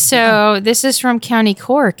in you. So this is from County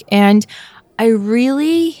Cork, and I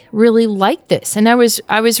really, really like this. And I was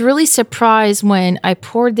really surprised when I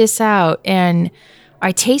poured this out and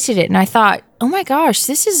I tasted it, and I thought, oh my gosh,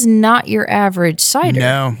 this is not your average cider.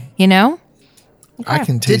 No. You know? I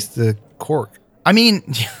can taste the cork. I mean,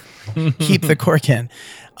 keep the cork in.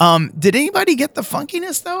 Did anybody get the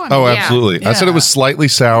funkiness though? I mean, Oh, absolutely. I said it was slightly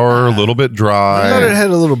sour, a little bit I thought it dry. had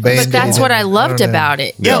a little band. But that's what I loved don't know. about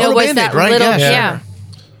it. Yeah, you know, little was Band-Aid, that right? little, Yeah, yeah.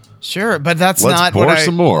 sure, but that's Let's not pour what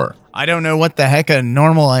some more. I don't know what the heck a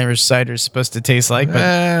normal Irish cider is supposed to taste like,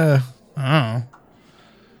 but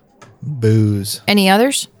Booze. Any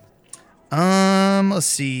others? let's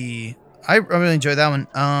see. I really enjoyed that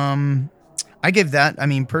one. I give that. I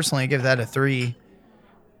mean, personally, I give that a 3.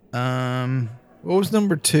 What was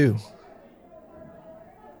number 2?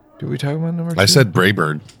 Did we talk about number 2? I said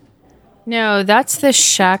Braybird. No, that's the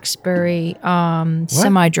Shaftesbury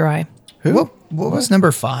semi-dry. Who? What was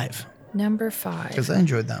number 5? Number 5. Because I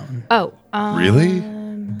enjoyed that one. Oh, Really?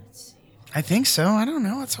 I think so. I don't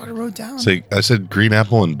know. That's what I wrote down. Say, I said green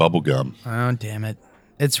apple and bubblegum. Oh, damn it.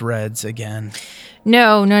 It's Reds again.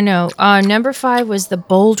 no. Number 5 was the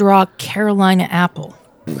Bold Rock Carolina apple.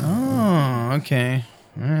 Oh, okay.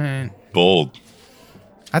 All right. Bold.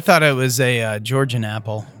 I thought it was a Georgian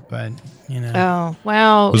apple, but Oh,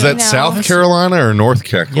 well. Was that South Carolina or North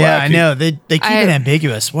Carolina? Yeah, I know. They keep it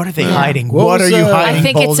ambiguous. What are they hiding? What are was, you hiding? I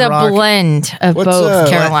think it's a Bold Rock? blend of What's, both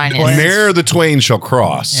Carolinas. Ne'er the twain shall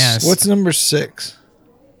cross. Yes. What's number 6?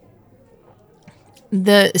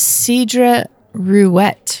 The Cider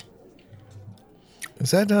Rouette.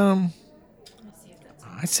 Is that I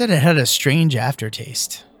said it had a strange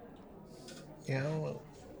aftertaste. Yeah.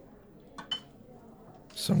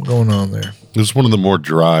 Something going on there. It was one of the more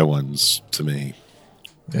dry ones to me.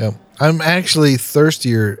 Yeah. I'm actually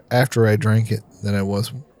thirstier after I drank it than I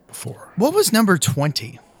was before. What was number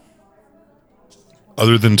 20?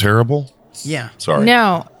 Other than terrible? Yeah. Sorry.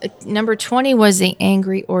 No, number 20 was the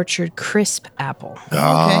Angry Orchard Crisp Apple.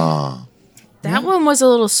 Ah. That one was a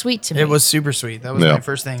little sweet to me. It was super sweet. That was Yeah. my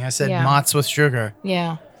first thing. I said Yeah. Mott's with sugar.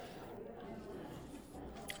 Yeah.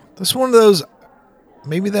 That's one of those.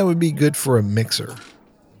 Maybe that would be good for a mixer.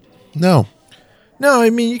 No. No, I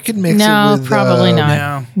mean you could mix it No, with. probably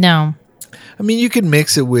not. No. No. I mean you could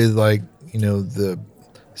mix it with like the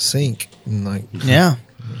sink and like. Yeah.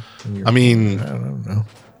 I mean, I don't know.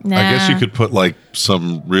 Nah. I guess you could put like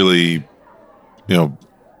some really, I don't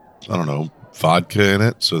know, vodka in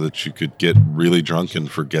it so that you could get really drunk and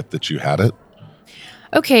forget that you had it.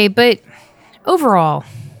 Okay, but overall,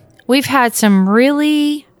 we've had some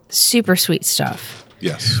really super sweet stuff.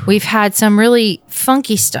 Yes. We've had some really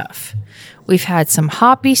funky stuff. We've had some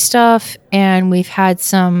hoppy stuff, and we've had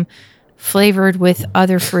some flavored with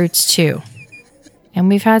other fruits too. And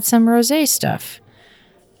we've had some rosé stuff.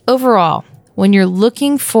 Overall, when you're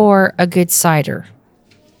looking for a good cider,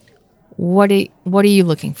 what are you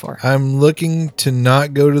looking for? I'm looking to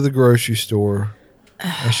not go to the grocery store.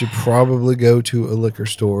 I should probably go to a liquor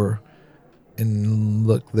store and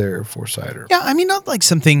look there for cider. Yeah, I mean, not like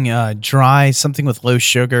something dry, something with low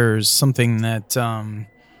sugars, something that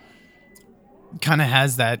kind of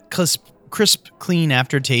has that crisp, clean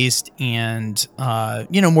aftertaste and,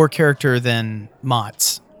 more character than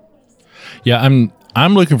Mott's. Yeah,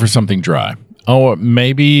 I'm looking for something dry. Oh,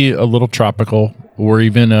 maybe a little tropical or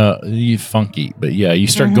even funky. But yeah, you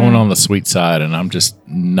start going on the sweet side, and I'm just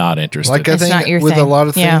not interested. Like I It's not think your with a thing. lot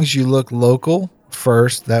of Yeah. things, you look local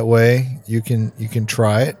first. That way, you can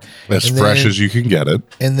try it As And fresh then- as you can get it.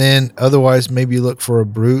 and then otherwise maybe you look for a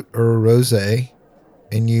brut or a rosé,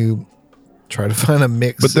 and you try to find a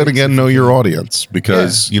mix. But then again, know your audience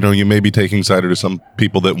because, you may be taking cider to some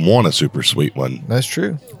people that want a super sweet one. That's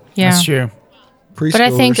true. Yeah. That's true. But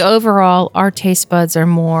I think Preschoolers. overall, our taste buds are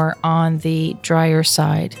more on the drier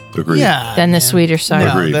side Agreed. Yeah. than the man. sweeter side.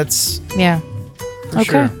 No, Agreed. that's Yeah. Okay.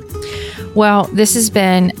 sure. Well, this has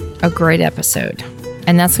been a great episode.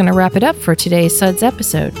 And that's going to wrap it up for today's Suds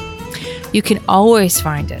episode. You can always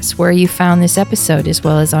find us where you found this episode, as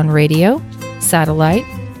well as on radio, satellite,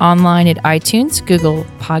 online at iTunes, Google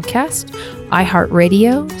Podcast,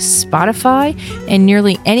 iHeartRadio, Spotify, and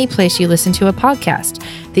nearly any place you listen to a podcast.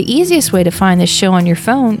 The easiest way to find this show on your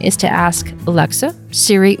phone is to ask Alexa,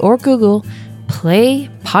 Siri, or Google, play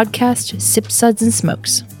podcast Sip Suds and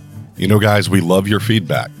Smokes. Guys, we love your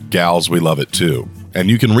feedback. Gals, we love it too. And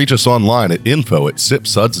you can reach us online at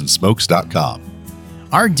info@sipsudsandsmokes.com.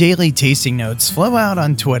 Our daily tasting notes flow out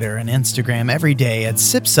on Twitter and Instagram every day at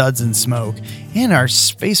Sip Suds and Smoke, and our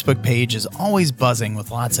Facebook page is always buzzing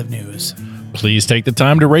with lots of news. Please take the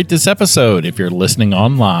time to rate this episode if you're listening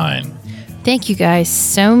online. Thank you guys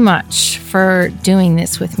so much for doing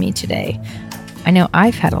this with me today. I know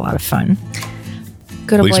I've had a lot of fun.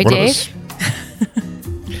 Good old Please boy support Dave. us.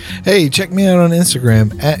 Hey, check me out on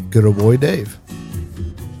Instagram at Good Old Boy Dave.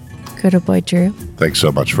 Good old boy Drew. Thanks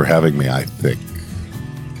so much for having me, I think.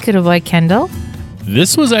 Good old boy Kendall.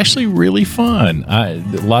 This was actually really fun. A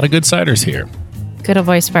lot of good ciders here. Good old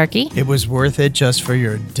boy Sparky. It was worth it just for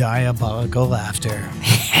your diabolical laughter.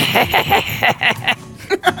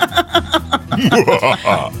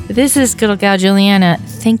 This is good old gal Juliana.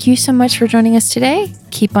 Thank you so much for joining us today.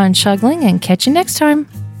 Keep on chuggling and catch you next time.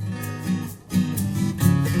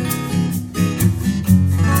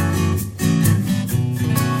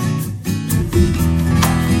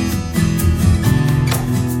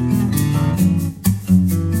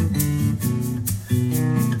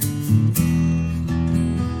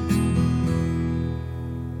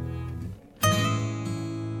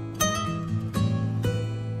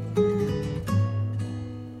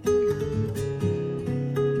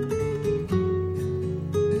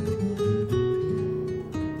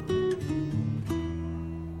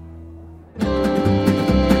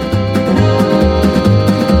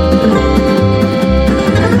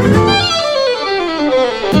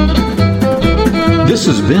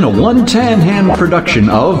 been a one-tan-hand production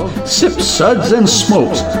of Sips, Suds, and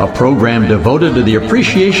Smokes, a program devoted to the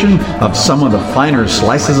appreciation of some of the finer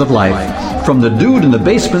slices of life. From the Dude in the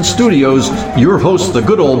Basement Studios, your hosts, the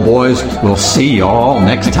Good Old Boys, will see you all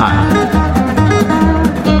next time.